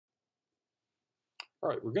All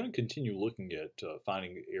right, we're going to continue looking at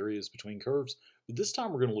finding areas between curves, but this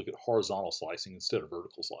time we're going to look at horizontal slicing instead of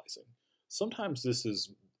vertical slicing. Sometimes this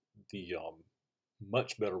is the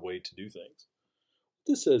much better way to do things.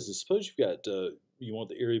 What this says is suppose you've got, you want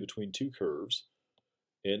the area between two curves,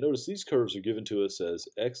 and notice these curves are given to us as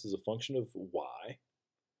x is a function of y.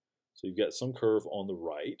 So you've got some curve on the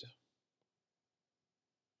right,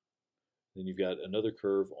 then you've got another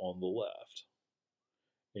curve on the left.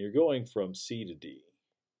 And you're going from C to D.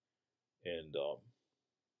 And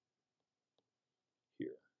here.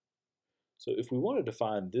 So if we wanted to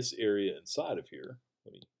find this area inside of here,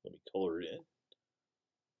 let me color it in.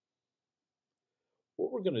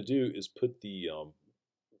 What we're going to do is put the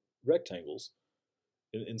rectangles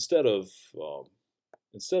instead of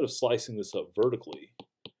slicing this up vertically.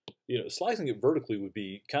 Slicing it vertically would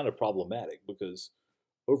be kind of problematic because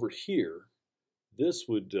over here, this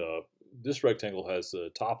rectangle has a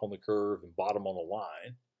top on the curve and bottom on the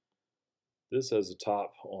line. This has a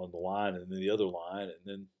top on the line and then the other line, and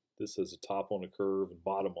then this has a top on a curve and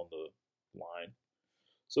bottom on the line.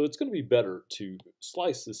 So it's going to be better to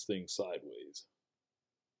slice this thing sideways.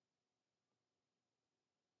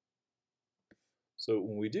 So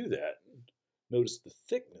when we do that, notice the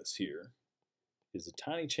thickness here is a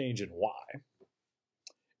tiny change in y,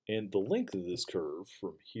 and the length of this curve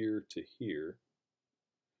from here to here,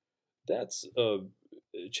 that's a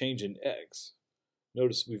change in x.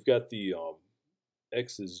 Notice we've got the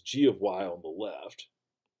x is g of y on the left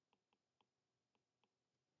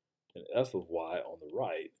and f of y on the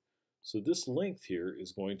right. So this length here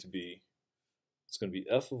is going to be, it's going to be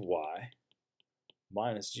f of y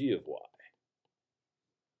minus g of y.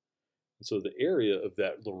 And so the area of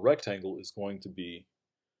that little rectangle is going to be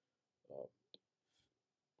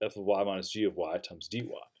f of y minus g of y times dy.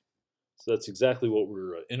 So that's exactly what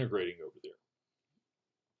we're integrating over there.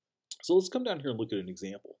 So let's come down here and look at an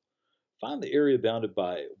example. Find the area bounded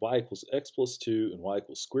by y equals x plus 2 and y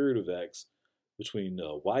equals square root of x between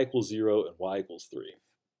y equals 0 and y equals 3.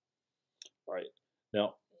 All right,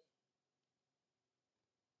 now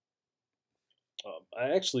I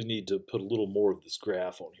actually need to put a little more of this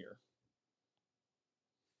graph on here.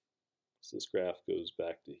 So this graph goes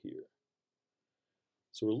back to here.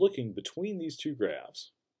 So we're looking between these two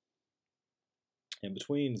graphs and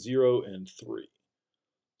between 0 and 3.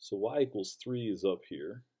 So y equals 3 is up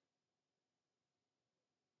here.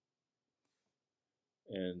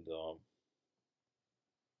 And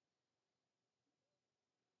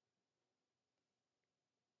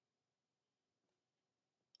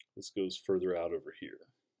this goes further out over here.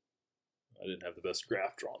 I didn't have the best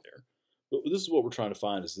graph drawn there. But this is what we're trying to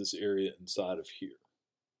find, is this area inside of here.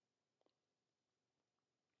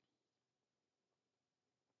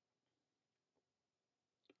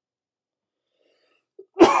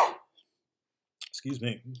 Excuse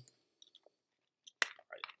me.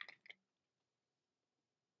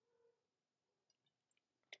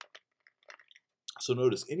 So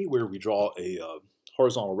notice anywhere we draw a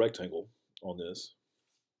horizontal rectangle on this,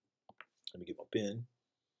 let me get my pen.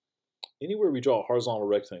 Anywhere we draw a horizontal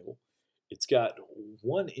rectangle, it's got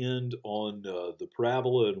one end on the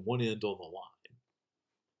parabola and one end on the line.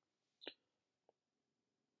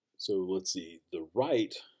 So let's see, the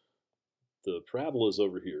parabola is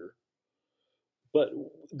over here, but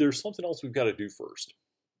there's something else we've got to do first.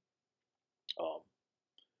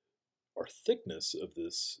 Our thickness of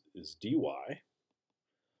this is dy.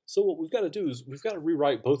 So what we've got to do is we've got to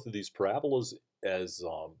rewrite both of these parabolas as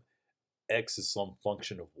x is some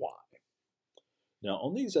function of y. Now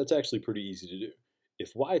on these, that's actually pretty easy to do.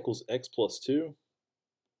 If y equals x plus 2,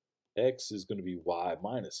 x is going to be y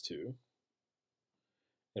minus 2.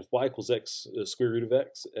 And if y equals x square root of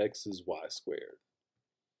x, x is y squared.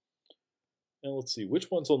 And let's see,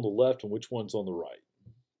 which one's on the left and which one's on the right?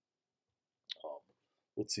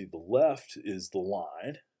 Let's see, the left is the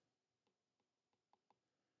line,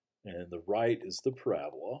 and the right is the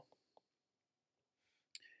parabola.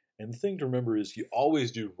 And the thing to remember is you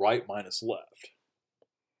always do right minus left.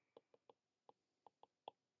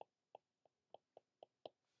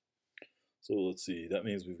 So let's see, that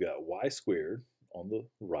means we've got y squared on the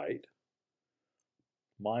right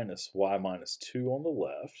minus y minus 2 on the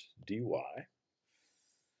left, dy.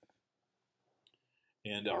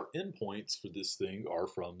 And our endpoints for this thing are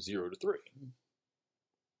from 0 to 3.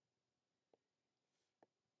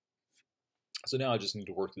 So now I just need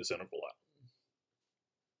to work this integral out.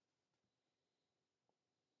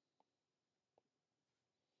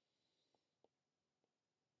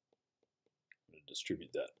 I'm going to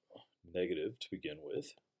distribute that negative to begin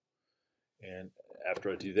with. And after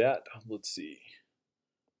I do that, let's see.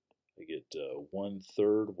 I get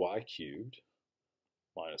 1/3 y cubed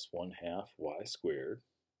minus 1/2 y squared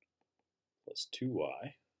plus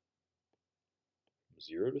 2y from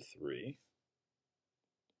 0 to 3.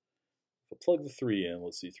 If I plug the 3 in,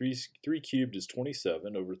 let's see, 3 cubed is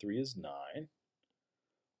 27, over 3 is 9,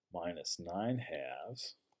 minus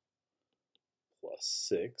 9/2 plus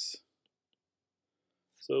 6.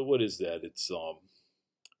 So what is that? It's 9/2.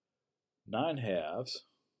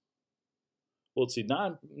 Well, let's see,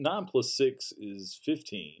 9 plus 6 is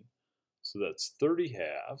 15, so that's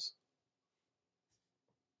 30/2.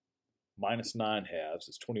 Minus 9/2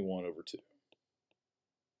 is 21 over 2.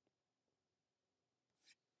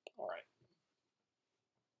 All right.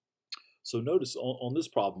 So notice on this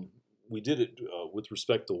problem, we did it with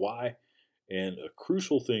respect to y, and a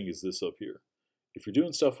crucial thing is this up here. If you're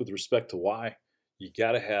doing stuff with respect to y, you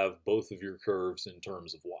got to have both of your curves in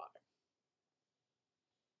terms of y.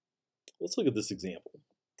 Let's look at this example.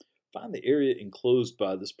 Find the area enclosed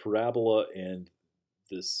by this parabola and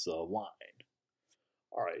this line.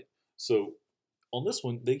 All right, so on this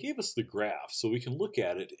one, they gave us the graph, so we can look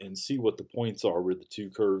at it and see what the points are where the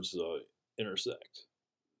two curves intersect.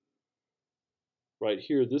 Right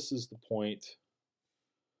here, this is the point,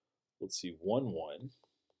 let's see, 1, 1.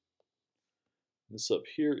 This up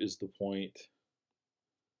here is the point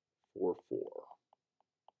 4, 4.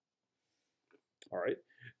 All right,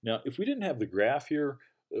 now if we didn't have the graph here,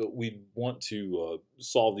 we'd want to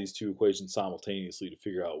solve these two equations simultaneously to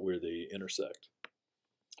figure out where they intersect.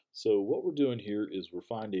 So what we're doing here is we're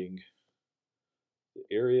finding the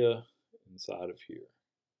area inside of here.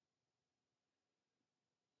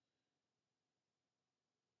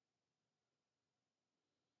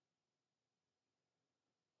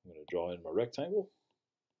 I'm going to draw in my rectangle.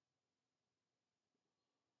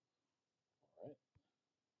 All right.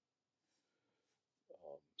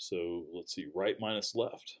 So let's see, right minus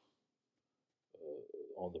left.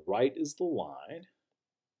 On the right is the line.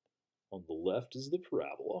 On the left is the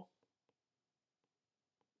parabola.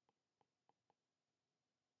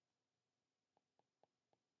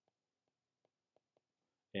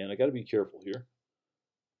 And I got to be careful here.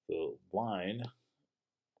 The line,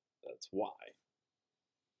 that's y.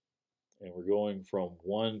 And we're going from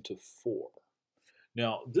 1 to 4.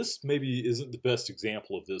 Now, this maybe isn't the best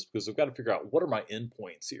example of this because I've got to figure out what are my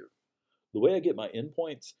endpoints here. The way I get my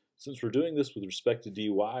endpoints, since we're doing this with respect to dy,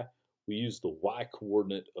 we use the y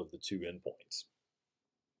coordinate of the two endpoints.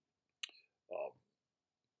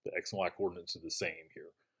 The x and y coordinates are the same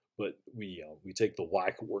here, but we take the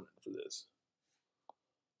y coordinate for this.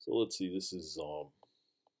 So let's see, this is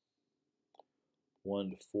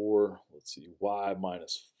 1 to 4. Let's see, y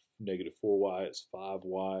minus negative 4y is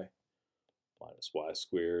 5y minus y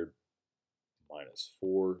squared minus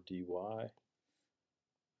 4 dy.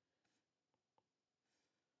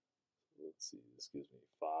 Let's see, this gives me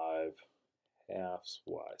 5/2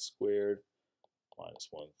 y squared minus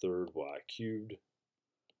 1/3 y cubed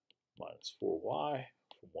minus 4y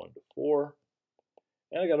from 1 to 4.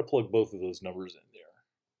 And I got to plug both of those numbers in there.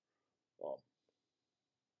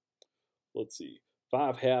 Let's see,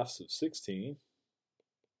 5/2 of 16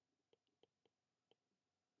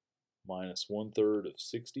 minus 1/3 of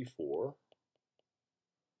 64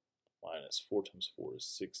 minus 4 times 4 is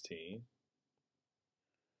 16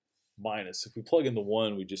 minus, if we plug in the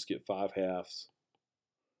 1, we just get 5/2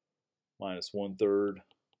 minus 1/3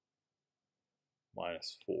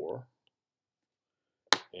 minus 4.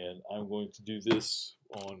 And I'm going to do this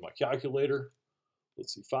on my calculator.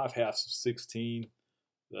 Let's see, 5/2 of 16.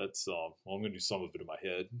 That's, well, I'm going to do some of it in my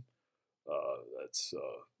head. That's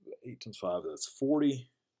 8 times 5, that's 40.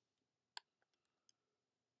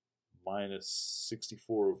 Minus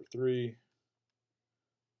 64 over 3.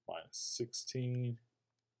 Minus 16.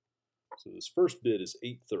 So this first bit is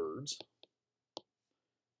 8/3.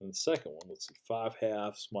 And the second one, let's see,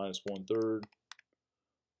 5/2 minus 1/3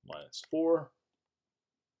 minus 4.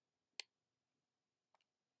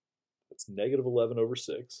 That's negative 11 over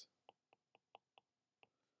 6.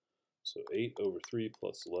 So 8 over 3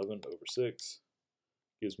 plus 11 over 6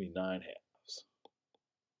 gives me 9/2.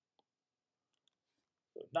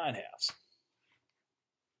 So 9/2.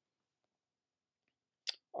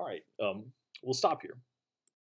 All right, we'll stop here.